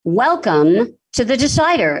Welcome to The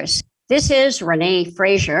Deciders. This is Renee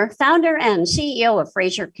Fraser, founder and CEO of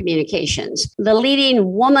Fraser Communications, the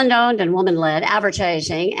leading woman-owned and woman-led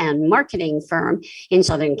advertising and marketing firm in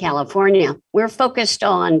Southern California. We're focused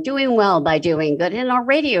on doing well by doing good, and our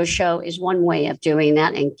radio show is one way of doing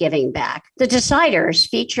that and giving back. The Deciders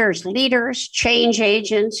features leaders, change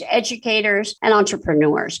agents, educators, and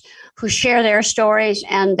entrepreneurs who share their stories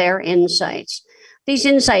and their insights. These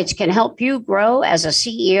insights can help you grow as a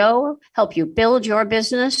CEO, help you build your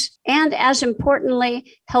business, and as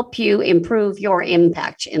importantly, help you improve your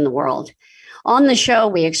impact in the world. On the show,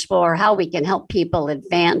 we explore how we can help people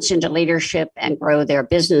advance into leadership and grow their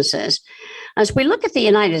businesses. As we look at the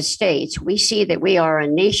United States, we see that we are a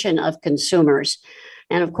nation of consumers.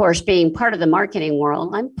 And of course, being part of the marketing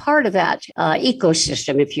world, I'm part of that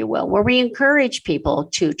ecosystem, if you will, where we encourage people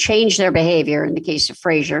to change their behavior, in the case of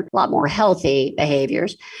Fraser, a lot more healthy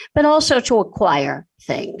behaviors, but also to acquire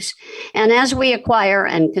things. And as we acquire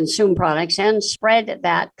and consume products and spread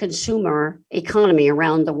that consumer economy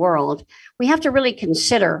around the world, we have to really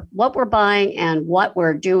consider what we're buying and what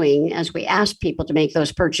we're doing as we ask people to make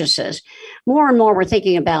those purchases. More and more, we're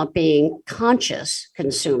thinking about being conscious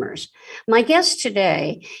consumers. My guest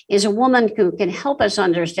today is a woman who can help us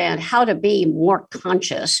understand how to be more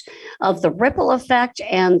conscious of the ripple effect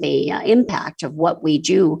and the impact of what we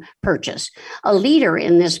do purchase. A leader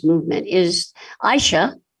in this movement is Ayesha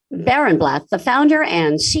Barenblat, the founder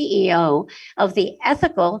and CEO of the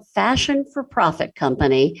ethical fashion for profit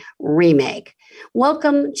company, Remake.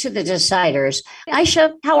 Welcome to The Deciders.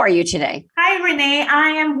 Ayesha, how are you today? Hi, Renee. I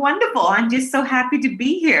am wonderful. I'm just so happy to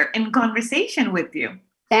be here in conversation with you.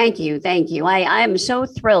 Thank you. Thank you. I am so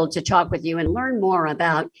thrilled to talk with you and learn more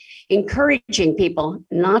about encouraging people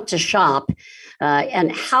not to shop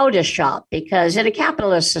and how to shop, because in a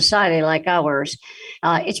capitalist society like ours,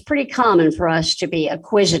 it's pretty common for us to be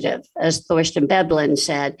acquisitive, as Thorsten Veblen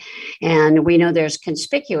said. And we know there's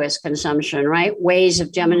conspicuous consumption, right? Ways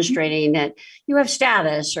of demonstrating that you have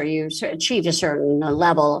status or you achieved a certain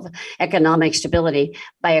level of economic stability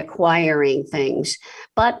by acquiring things.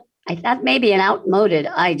 But that may be an outmoded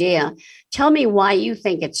idea. Tell me why you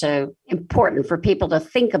think it's so important for people to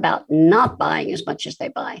think about not buying as much as they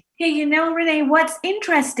buy. Hey, Renee, what's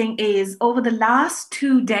interesting is over the last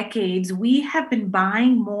 2 decades, we have been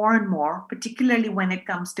buying more and more, particularly when it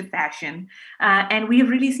comes to fashion. And we have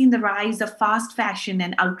really seen the rise of fast fashion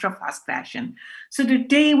and ultra fast fashion. So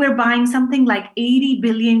today we're buying something like 80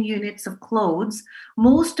 billion units of clothes,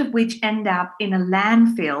 most of which end up in a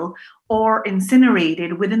landfill or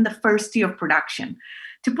incinerated within the first year of production.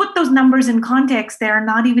 To put those numbers in context, there are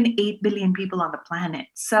not even 8 billion people on the planet.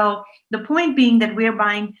 So the point being that we're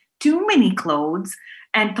buying too many clothes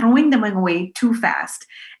and throwing them away too fast.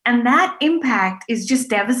 And that impact is just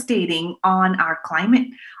devastating on our climate,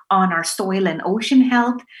 on our soil and ocean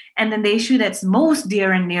health. And then the issue that's most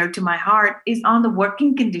dear and near to my heart is on the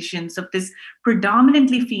working conditions of this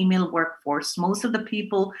predominantly female workforce. Most of the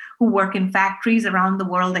people who work in factories around the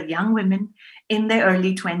world are young women in their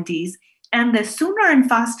early 20s. And the sooner and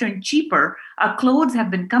faster and cheaper our clothes have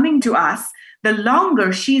been coming to us, the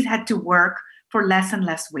longer she's had to work for less and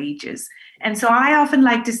less wages. And so I often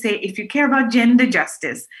like to say, if you care about gender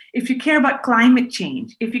justice, if you care about climate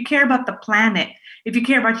change, if you care about the planet, if you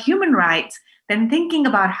care about human rights, then thinking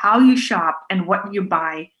about how you shop and what you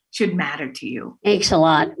buy should matter to you. Makes a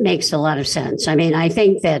lot of sense. I mean, I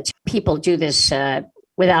think that people do this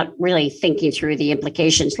without really thinking through the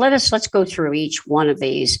implications. Let's go through each one of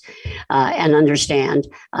these and understand.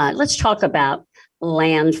 Let's talk about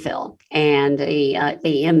landfill and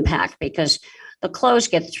the impact, because the clothes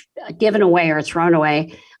get given away or thrown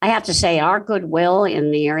away. I have to say, our Goodwill in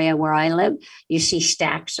the area where I live, you see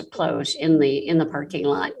stacks of clothes in the parking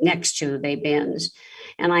lot next to the bins.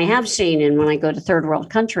 And I have seen, and when I go to third world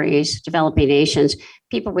countries, developing nations,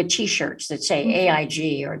 people with T-shirts that say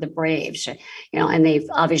AIG or the Braves, and they've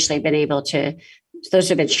obviously been able to, those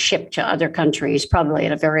have been shipped to other countries, probably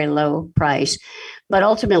at a very low price, but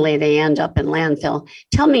ultimately they end up in landfill.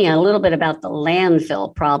 Tell me a little bit about the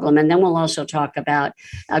landfill problem, and then we'll also talk about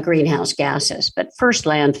greenhouse gases. But first,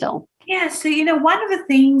 landfill. Yeah, so one of the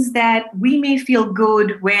things that we may feel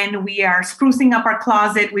good when we are sprucing up our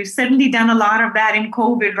closet, we've certainly done a lot of that in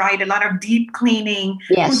COVID, right? A lot of deep cleaning,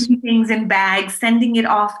 yes, putting things in bags, sending it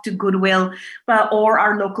off to Goodwill or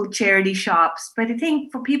our local charity shops. But I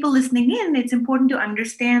think for people listening in, it's important to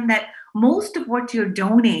understand that most of what you're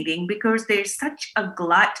donating, because there's such a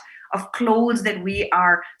glut of clothes that we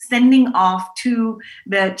are sending off to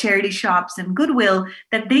the charity shops and Goodwill,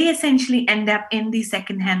 that they essentially end up in the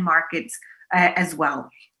secondhand markets as well.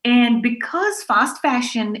 And because fast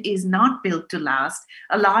fashion is not built to last,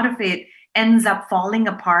 a lot of it ends up falling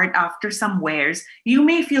apart after some wears. You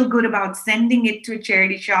may feel good about sending it to a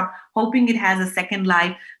charity shop, hoping it has a second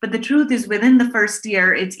life. But the truth is, within the first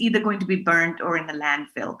year, it's either going to be burnt or in the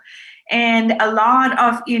landfill. And a lot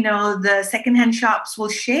of, the secondhand shops will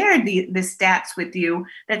share the stats with you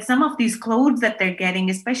that some of these clothes that they're getting,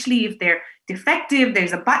 especially if they're defective,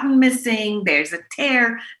 there's a button missing, there's a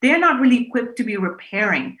tear, they're not really equipped to be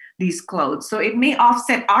repairing these clothes. So it may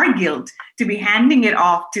offset our guilt to be handing it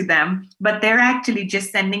off to them, but they're actually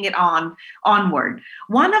just sending it onward.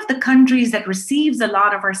 One of the countries that receives a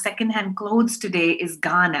lot of our secondhand clothes today is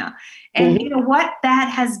Ghana. And what that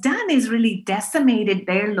has done is really decimated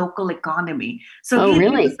their local economy. So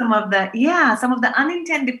really? some of the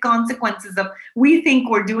unintended consequences of, we think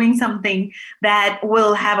we're doing something that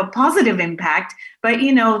will have a positive impact. But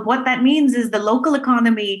what that means is the local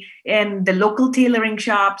economy and the local tailoring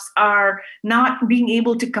shops are not being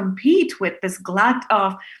able to compete with this glut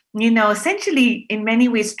of essentially in many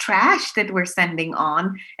ways trash that we're sending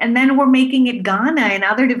on. And then we're making it Ghana and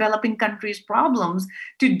other developing countries' problems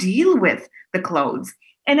to deal with the clothes.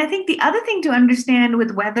 And I think the other thing to understand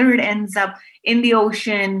with whether it ends up in the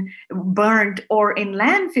ocean, burnt, or in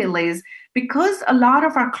landfill is because a lot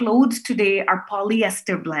of our clothes today are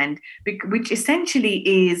polyester blend, which essentially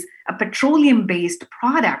is a petroleum-based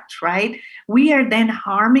product, right? We are then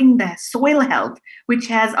harming the soil health, which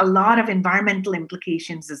has a lot of environmental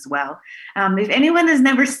implications as well. If anyone has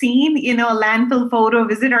never seen, a landfill photo,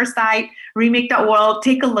 visit our site, remake.world,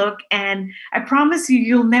 take a look, and I promise you,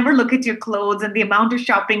 you'll never look at your clothes and the amount of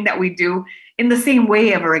shopping that we do in the same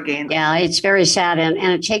way ever again. Yeah, it's very sad. And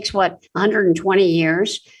it takes, 120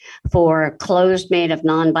 years for clothes made of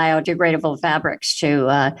non-biodegradable fabrics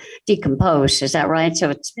to decompose. Is that right?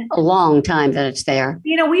 So it's a long time that it's there.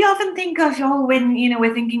 We often think of, when,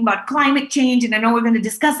 we're thinking about climate change, and I know we're going to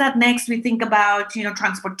discuss that next, we think about,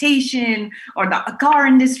 transportation or the car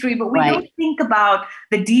industry, but we don't think about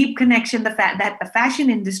the deep connection that the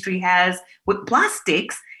fashion industry has with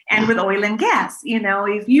plastics and with oil and gas.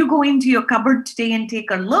 If you go into your cupboard today and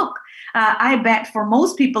take a look, I bet for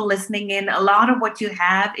most people listening in, a lot of what you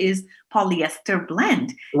have is polyester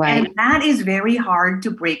blend. Right. And that is very hard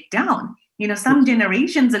to break down. Some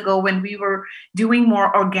generations ago when we were doing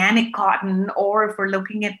more organic cotton, or if we're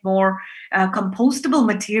looking at more compostable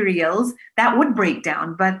materials, that would break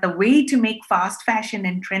down. But the way to make fast fashion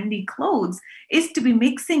and trendy clothes is to be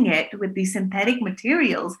mixing it with these synthetic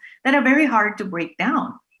materials that are very hard to break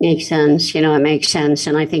down. Makes sense. It makes sense.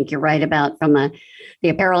 And I think you're right about the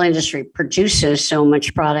apparel industry produces so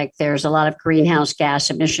much product. There's a lot of greenhouse gas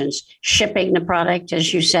emissions shipping the product,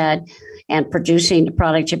 as you said, and producing the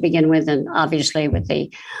product to begin with. And obviously with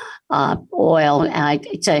the oil,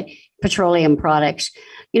 it's a petroleum products.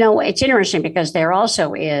 It's interesting because there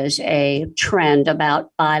also is a trend about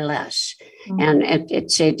buy less. Mm-hmm. And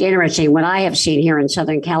it's interesting. What I have seen here in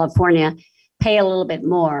Southern California, pay a little bit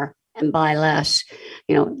more and buy less.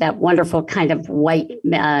 That wonderful kind of white,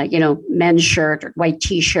 men's shirt or white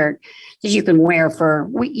T-shirt that you can wear for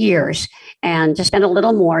years, and to spend a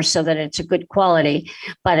little more so that it's a good quality,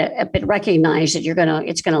 but recognize that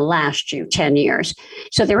it's going to last you 10 years.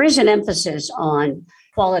 So there is an emphasis on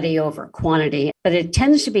quality over quantity, but it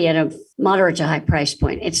tends to be at a moderate to high price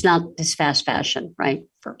point. It's not this fast fashion, right?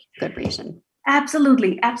 For good reason.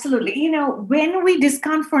 Absolutely. Absolutely. When we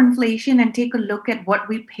discount for inflation and take a look at what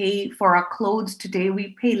we pay for our clothes today,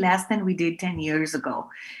 we pay less than we did 10 years ago.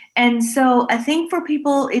 And so I think for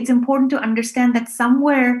people, it's important to understand that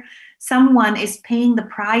somewhere someone is paying the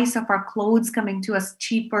price of our clothes coming to us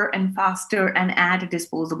cheaper and faster and at a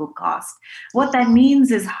disposable cost. What that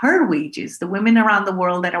means is her wages, the women around the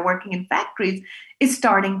world that are working in factories, is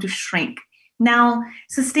starting to shrink. Now,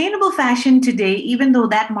 sustainable fashion today, even though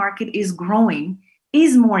that market is growing,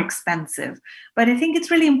 is more expensive. But I think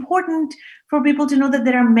it's really important for people to know that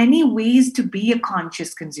there are many ways to be a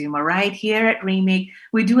conscious consumer, right? Here at Remake,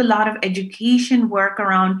 we do a lot of education work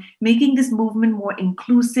around making this movement more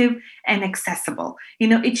inclusive and accessible.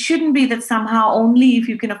 It shouldn't be that somehow only if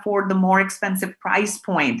you can afford the more expensive price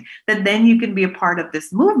point, that then you can be a part of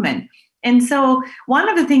this movement. And so one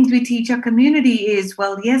of the things we teach our community is,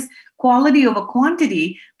 well, yes, quality over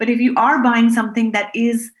quantity, but if you are buying something that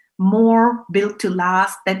is more built to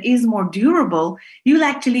last, that is more durable, you'll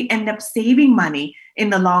actually end up saving money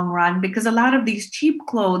in the long run, because a lot of these cheap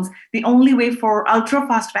clothes, the only way for ultra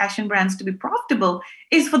fast fashion brands to be profitable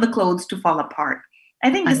is for the clothes to fall apart. I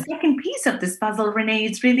think the second piece of this puzzle, Renee,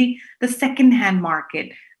 is really the secondhand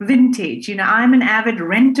market, vintage. I'm an avid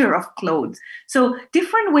renter of clothes. So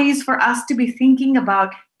different ways for us to be thinking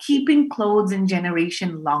about keeping clothes in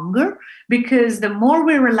generation longer, because the more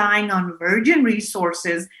we're relying on virgin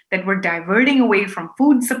resources that we're diverting away from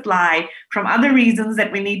food supply, from other reasons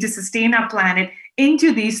that we need to sustain our planet,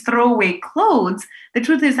 into these throwaway clothes, the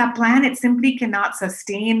truth is our planet simply cannot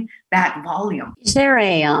sustain that volume. Is there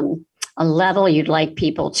a level you'd like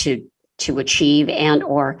people to achieve and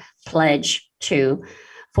or pledge to?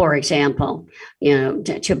 For example,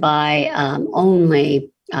 to buy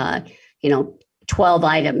only 12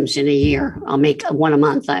 items in a year. I'll make one a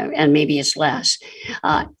month, and maybe it's less,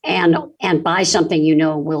 and buy something you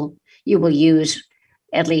will use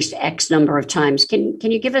at least X number of times. Can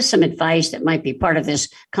you give us some advice that might be part of this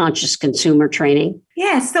conscious consumer training?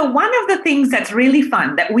 Yes. So one of the things that's really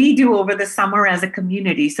fun that we do over the summer as a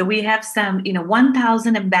community, so we have some,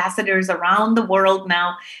 1,000 ambassadors around the world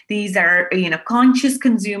now. These are, conscious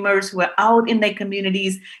consumers who are out in their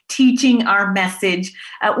communities teaching our message.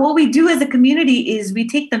 What we do as a community is we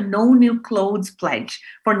take the No New Clothes pledge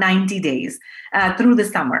for 90 days through the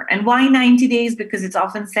summer. And why 90 days? Because it's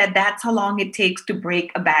often said that's how long it takes to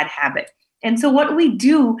break a bad habit. And so what we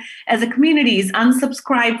do as a community is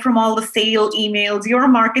unsubscribe from all the sale emails. You're a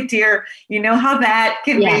marketeer, you know how that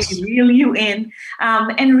can maybe reel you in,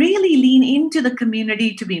 and really lean into the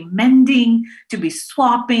community to be mending, to be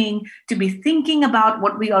swapping, to be thinking about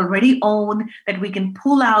what we already own that we can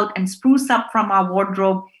pull out and spruce up from our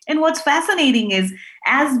wardrobe. And what's fascinating is,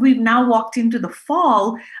 as we've now walked into the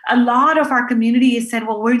fall, a lot of our community has said,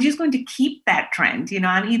 well, we're just going to keep that trend.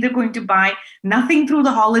 I'm either going to buy nothing through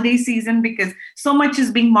the holiday season because so much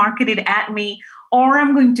is being marketed at me, or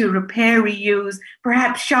I'm going to repair, reuse,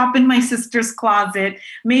 perhaps shop in my sister's closet,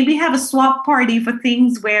 maybe have a swap party for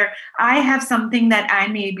things where I have something that I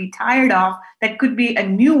may be tired of that could be a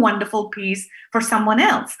new wonderful piece for someone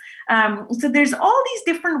else. So there's all these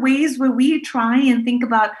different ways where we try and think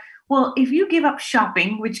about, well, if you give up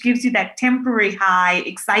shopping, which gives you that temporary high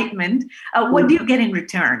excitement, what do you get in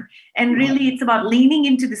return? And really, it's about leaning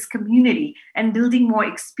into this community and building more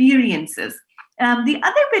experiences. The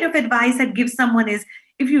other bit of advice I'd give someone is,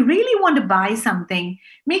 if you really want to buy something,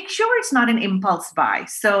 make sure it's not an impulse buy.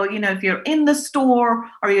 So, if you're in the store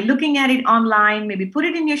or you're looking at it online, maybe put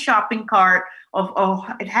it in your shopping cart, or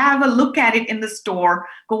have a look at it in the store,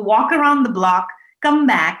 go walk around the block, come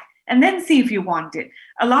back, and then see if you want it.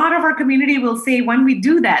 A lot of our community will say when we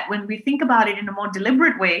do that, when we think about it in a more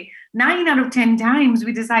deliberate way, 9 out of 10 times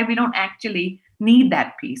we decide we don't actually need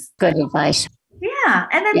that piece. Good advice. Yeah.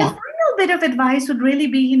 And then the final bit of advice would really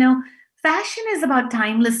be, fashion is about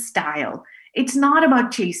timeless style. It's not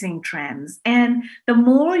about chasing trends. And the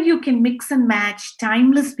more you can mix and match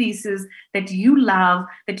timeless pieces that you love,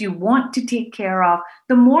 that you want to take care of,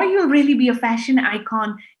 the more you'll really be a fashion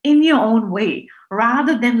icon in your own way,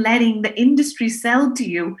 rather than letting the industry sell to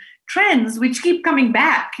you trends which keep coming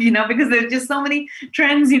back, because there's just so many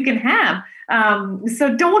trends you can have.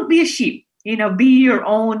 So don't be a sheep, be your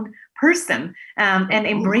own person, and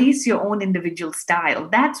embrace your own individual style.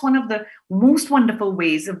 That's one of the most wonderful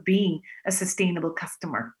ways of being a sustainable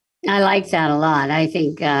customer. I like that a lot. I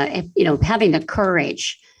think, having the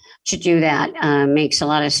courage to do that makes a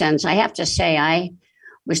lot of sense. I have to say, I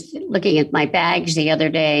was looking at my bags the other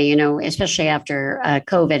day, especially after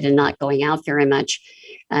COVID and not going out very much,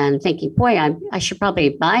 and thinking, boy, I should probably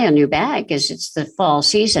buy a new bag because it's the fall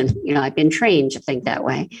season. I've been trained to think that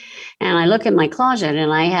way. And I look in my closet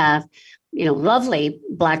and I have, lovely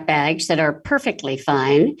black bags that are perfectly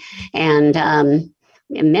fine. And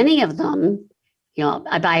many of them,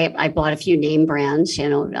 I bought a few name brands,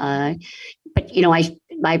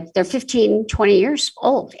 but they're 15, 20 years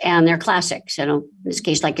old and they're classics. In this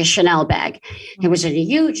case, like a Chanel bag. It was a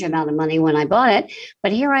huge amount of money when I bought it,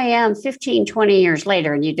 but here I am 15, 20 years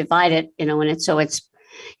later, and you divide it, and it's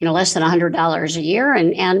less than $100 a year.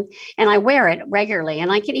 And I wear it regularly,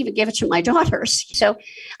 and I can even give it to my daughters. So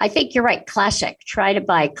I think you're right. Classic. Try to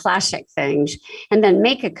buy classic things and then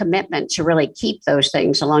make a commitment to really keep those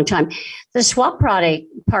things a long time. The swap party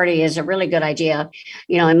is a really good idea.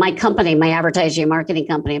 In my company, my advertising and marketing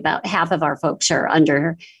company, about half of our folks are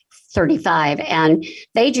under 35, and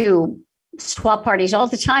they do swap parties all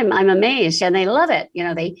the time. I'm amazed, and they love it.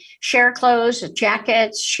 They share clothes,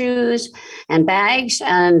 jackets, shoes, and bags,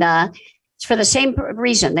 and it's for the same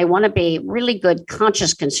reason. They want to be really good,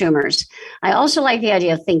 conscious consumers. I also like the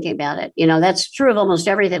idea of thinking about it. That's true of almost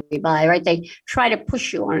everything we buy, right? They try to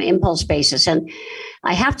push you on an impulse basis, and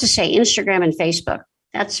I have to say, Instagram and Facebook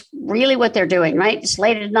That's really what they're doing, right? It's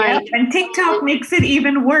late at night. Yep. And TikTok makes it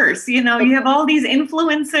even worse. You have all these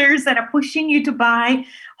influencers that are pushing you to buy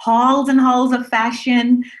hauls and hauls of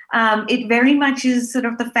fashion. It very much is sort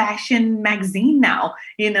of the fashion magazine now,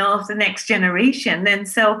 of the next generation. And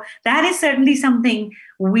so that is certainly something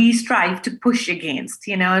we strive to push against,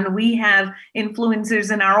 and we have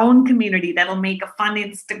influencers in our own community that'll make a fun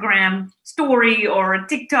Instagram story or a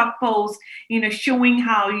TikTok post, showing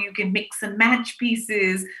how you can mix and match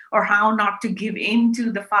pieces or how not to give in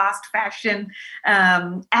to the fast fashion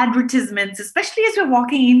advertisements, especially as we're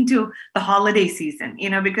walking into the holiday season,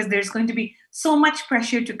 because there's going to be so much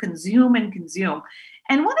pressure to consume and consume.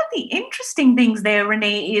 And one of the interesting things there,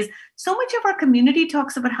 Renee, is so much of our community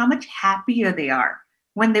talks about how much happier they are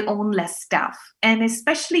when they own less stuff. And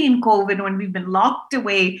especially in COVID, when we've been locked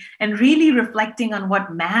away and really reflecting on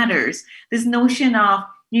what matters, this notion of,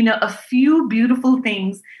 a few beautiful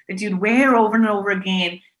things that you'd wear over and over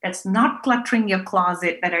again, that's not cluttering your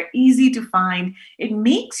closet, that are easy to find. It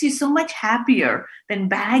makes you so much happier than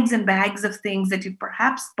bags and bags of things that you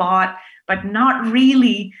perhaps bought but not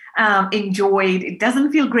really enjoyed. It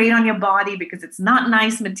doesn't feel great on your body because it's not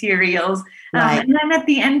nice materials. Right. And then at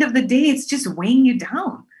the end of the day, it's just weighing you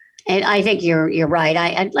down. And I think you're right.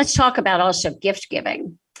 And let's talk about also gift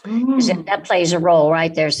giving. Because that plays a role,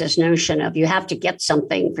 right? There's this notion of you have to get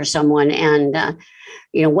something for someone, and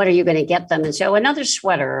what are you going to get them? And so another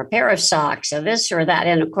sweater, a pair of socks, or this or that,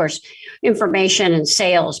 and of course, information and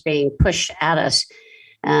sales being pushed at us.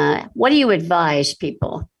 What do you advise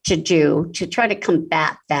people to do to try to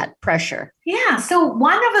combat that pressure? Yeah. So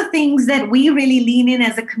one of the things that we really lean in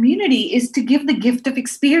as a community is to give the gift of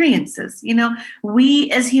experiences.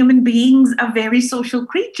 We as human beings are very social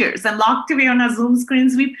creatures, and locked away on our Zoom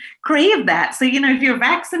screens, we crave that. So, if you're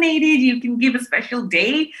vaccinated, you can give a special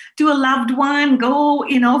day to a loved one, go,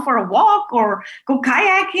 for a walk or go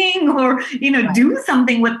kayaking or, right, do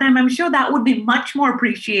something with them. I'm sure that would be much more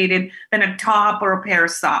appreciated than a top or a pair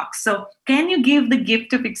of socks. So can you give the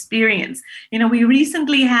gift of experience? We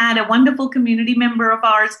recently had a wonderful community member of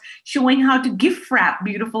ours showing how to gift wrap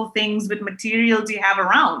beautiful things with materials you have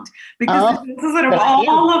around, because this is sort of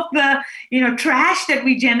all of the trash that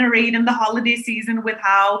we generate in the holiday season with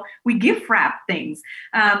how we gift wrap things.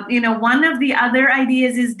 One of the other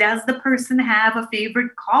ideas is, does the person have a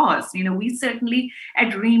favorite cause? We certainly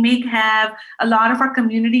at Remake have a lot of our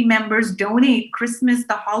community members donate Christmas,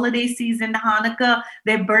 the holiday season, Hanukkah,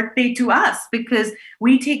 their birthday to us, because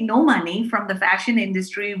we take no money from the fashion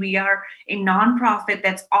industry. We are a nonprofit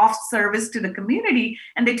that's off service to the community.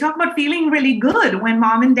 And they talk about feeling really good when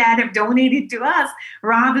mom and dad have donated to us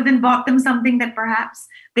rather than bought them something that perhaps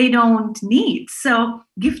they don't need. So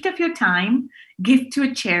gift of your time, gift to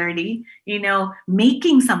a charity,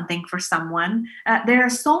 making something for someone. There are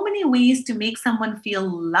so many ways to make someone feel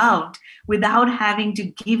loved without having to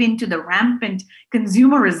give into the rampant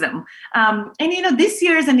consumerism. This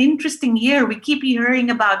year is an interesting year. We keep hearing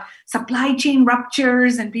about supply chain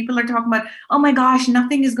ruptures, and people are talking about, oh my gosh,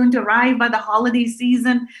 nothing is going to arrive by the holiday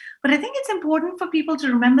season. But I think it's important for people to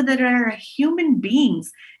remember that there are human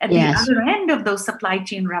beings at the other end of those supply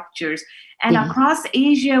chain ruptures. And across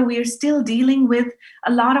Asia, we are still dealing with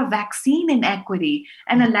a lot of vaccine inequity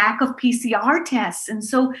and a lack of PCR tests. And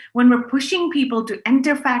so when we're pushing people to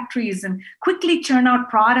enter factories and quickly churn out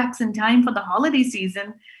products in time for the holiday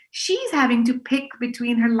season, she's having to pick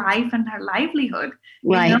between her life and her livelihood.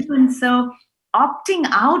 Right. And so opting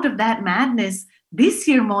out of that madness this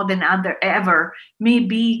year more than ever may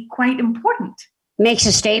be quite important. Makes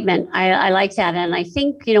a statement. I like that. And I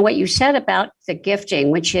think, what you said about the gifting,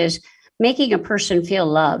 which is making a person feel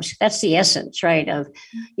loved. That's the essence, right? Of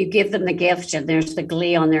you give them the gift and there's the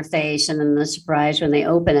glee on their face and then the surprise when they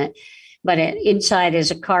open it. But inside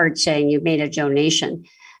is a card saying you made a donation,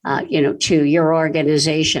 to your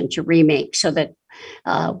organization, to Remake, so that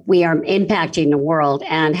we are impacting the world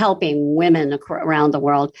and helping women around the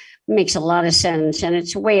world. It makes a lot of sense. And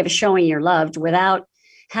it's a way of showing you're loved without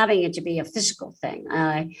having it to be a physical thing.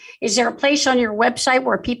 Is there a place on your website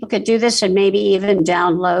where people could do this and maybe even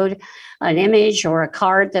download an image or a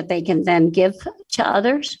card that they can then give to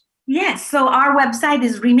others? Yes. So our website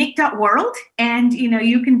is remake.world, and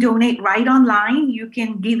you can donate right online. You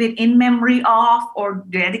can give it in memory of or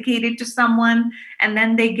dedicate it to someone, and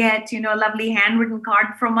then they get a lovely handwritten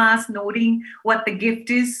card from us noting what the gift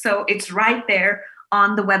is. So it's right there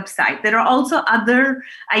on the website. There are also other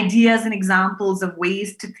ideas and examples of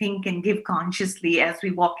ways to think and give consciously as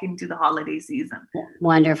we walk into the holiday season.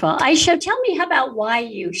 Wonderful. Ayesha, tell me about why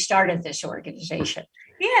you started this organization.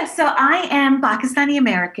 Yeah, so I am Pakistani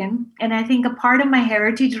American, and I think a part of my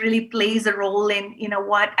heritage really plays a role in,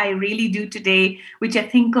 what I really do today, which I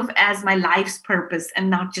think of as my life's purpose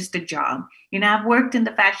and not just a job. I've worked in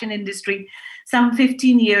the fashion industry some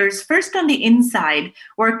 15 years, first on the inside,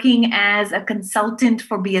 working as a consultant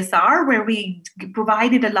for BSR, where we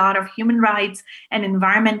provided a lot of human rights and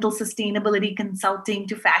environmental sustainability consulting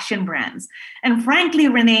to fashion brands. And frankly,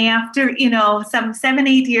 Renee, after, some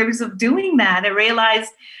 7-8 years of doing that, I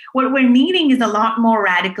realized what we're needing is a lot more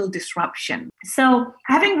radical disruption. So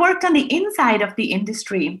having worked on the inside of the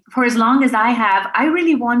industry for as long as I have, I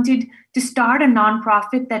really wanted to start a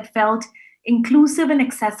nonprofit that felt inclusive and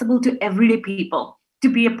accessible to everyday people to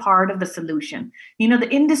be a part of the solution. The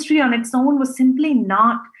industry on its own was simply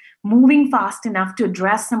not moving fast enough to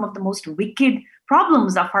address some of the most wicked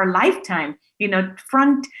problems of our lifetime,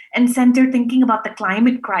 front and center thinking about the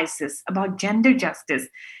climate crisis, about gender justice.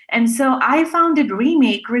 And so I founded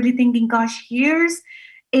Remake really thinking, gosh, here's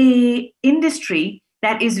a industry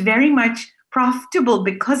that is very much profitable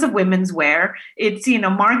because of women's wear. It's,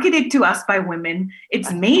 marketed to us by women.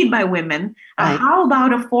 It's made by women. Right. How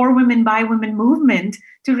about a for women, by women movement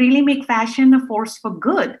to really make fashion a force for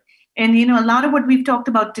good? And, a lot of what we've talked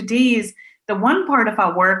about today is the one part of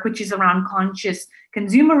our work, which is around conscious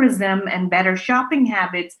consumerism and better shopping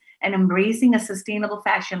habits and embracing a sustainable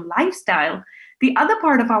fashion lifestyle. The other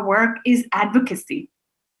part of our work is advocacy.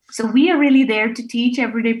 So we are really there to teach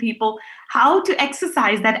everyday people how to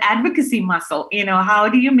exercise that advocacy muscle. How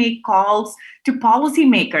do you make calls to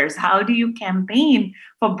policymakers? How do you campaign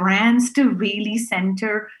for brands to really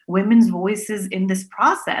center women's voices in this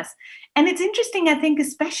process? And it's interesting, I think,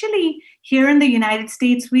 especially here in the United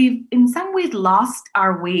States, we've in some ways lost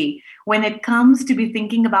our way when it comes to be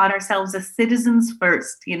thinking about ourselves as citizens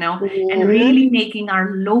first, and really making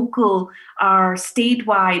our local, our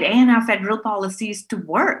statewide, and our federal policies to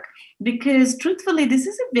work. Because truthfully, this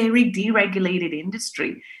is a very deregulated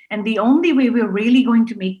industry. And the only way we're really going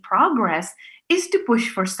to make progress is to push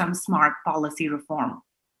for some smart policy reform.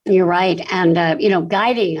 You're right. And,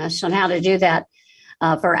 guiding us on how to do that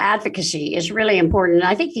for advocacy is really important.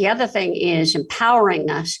 I think the other thing is empowering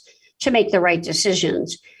us to make the right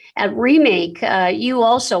decisions. At Remake, you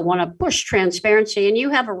also want to push transparency, and you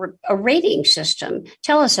have a rating system.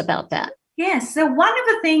 Tell us about that. Yes. So one of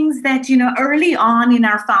the things that, early on in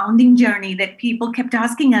our founding journey that people kept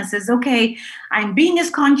asking us is, okay, I'm being as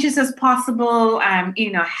conscious as possible. I'm,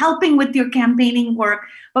 helping with your campaigning work.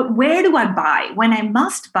 But where do I buy? When I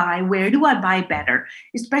must buy, where do I buy better?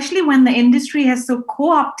 Especially when the industry has so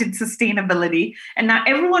co-opted sustainability. And now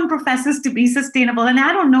everyone professes to be sustainable, and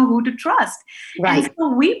I don't know who to trust. Right. And so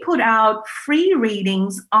we put out free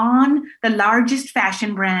ratings on the largest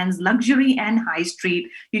fashion brands, luxury and high street.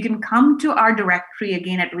 You can come to our directory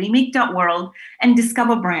again at remake.world and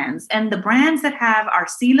discover brands. And the brands that have our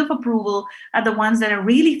seal of approval are the ones that are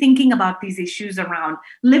really thinking about these issues around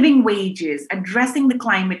living wages, addressing the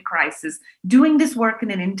climate crisis, doing this work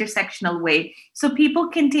in an intersectional way. So people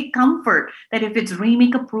can take comfort that if it's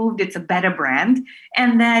Remake approved, it's a better brand.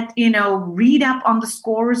 And that, read up on the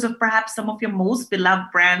scores of perhaps some of your most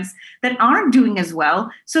beloved brands that aren't doing as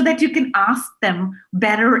well, so that you can ask them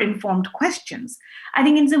better informed questions. I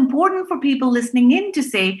think it's important for people listening in to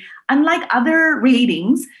say, unlike other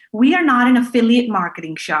ratings, we are not an affiliate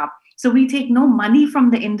marketing shop. So we take no money from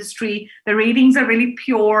the industry. The ratings are really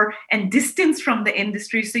pure and distanced from the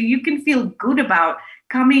industry. So you can feel good about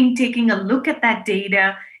coming, taking a look at that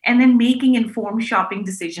data, and then making informed shopping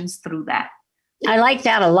decisions through that. I like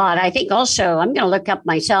that a lot. I think also I'm going to look up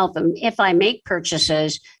myself, and if I make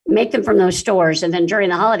purchases, make them from those stores. And then during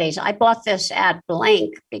the holidays, I bought this at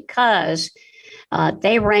blank because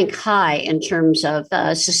they rank high in terms of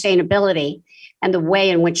sustainability and the way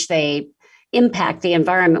in which they impact the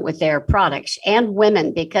environment with their products, and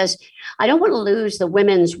women, because I don't want to lose the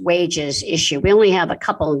women's wages issue. We only have a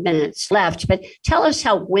couple of minutes left, but tell us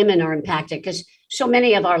how women are impacted, because so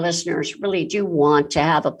many of our listeners really do want to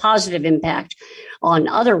have a positive impact on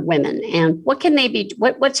other women. And what can they be,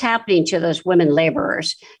 what's happening to those women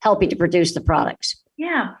laborers helping to produce the products?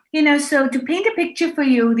 Yeah. So to paint a picture for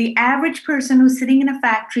you, the average person who's sitting in a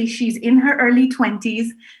factory, she's in her early 20s.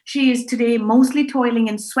 She is today mostly toiling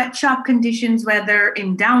in sweatshop conditions, whether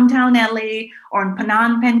in downtown LA or in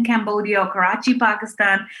Phnom Penh, Cambodia, or Karachi,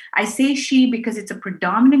 Pakistan. I say she because it's a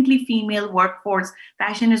predominantly female workforce.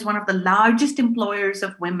 Fashion is one of the largest employers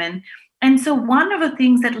of women. And so, one of the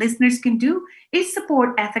things that listeners can do is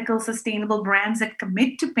support ethical, sustainable brands that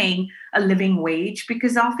commit to paying a living wage,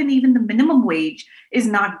 because often even the minimum wage is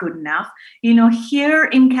not good enough. Here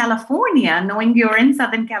in California, knowing you're in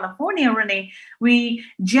Southern California, Renee, we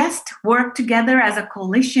just worked together as a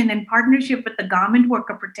coalition in partnership with the Garment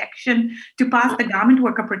Worker Protection to pass the Garment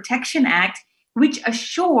Worker Protection Act, which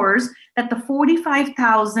assures that the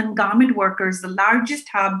 45,000 garment workers, the largest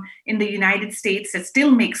hub in the United States that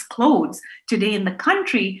still makes clothes today in the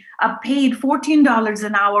country, are paid $14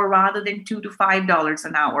 an hour rather than $2 to $5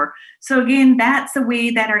 an hour. So again, that's the way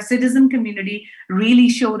that our citizen community really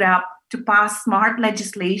showed up to pass smart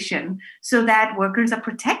legislation so that workers are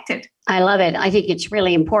protected. I love it. I think it's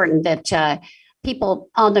really important that people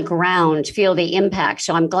on the ground feel the impact.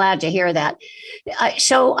 So I'm glad to hear that.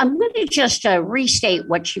 So I'm going to just restate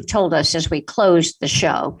what you've told us as we close the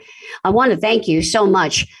show. I want to thank you so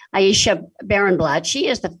much, Ayesha Barenblat. She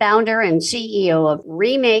is the founder and CEO of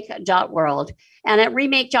Remake.world. And at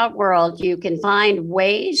Remake.world, you can find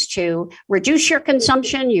ways to reduce your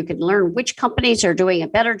consumption. You can learn which companies are doing a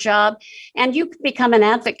better job, and you can become an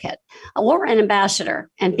advocate or an ambassador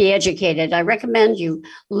and be educated. I recommend you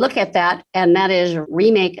look at that, and that is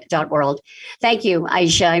Remake.world. Thank you,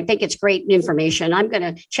 Ayesha. I think it's great information. I'm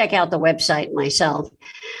going to check out the website myself.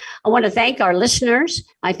 I want to thank our listeners.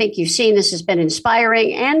 I think you've seen this has been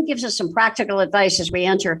inspiring and gives us some practical advice as we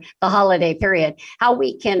enter the holiday period, how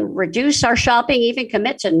we can reduce our shopping, even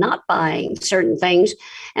commit to not buying certain things,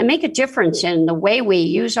 and make a difference in the way we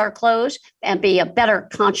use our clothes and be a better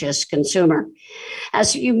conscious consumer.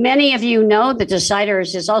 As many of you know, The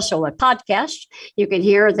Deciders is also a podcast. You can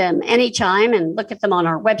hear them anytime and look at them on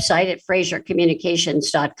our website at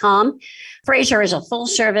frasercommunications.com. Fraser is a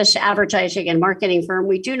full-service advertising and marketing firm.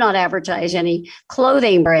 We do not advertise any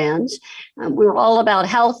clothing brands. We're all about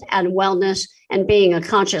health and wellness and being a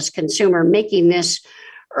conscious consumer, making this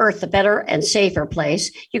earth a better and safer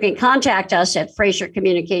place. You can contact us at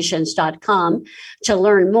frasercommunications.com to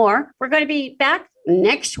learn more. We're going to be back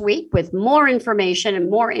next week with more information and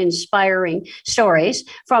more inspiring stories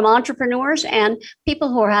from entrepreneurs and people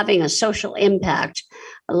who are having a social impact,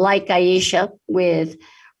 like Ayesha with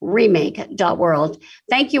Remake.world.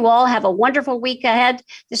 Thank you all. Have a wonderful week ahead.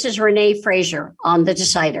 This is Renee Fraser on The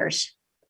Deciders.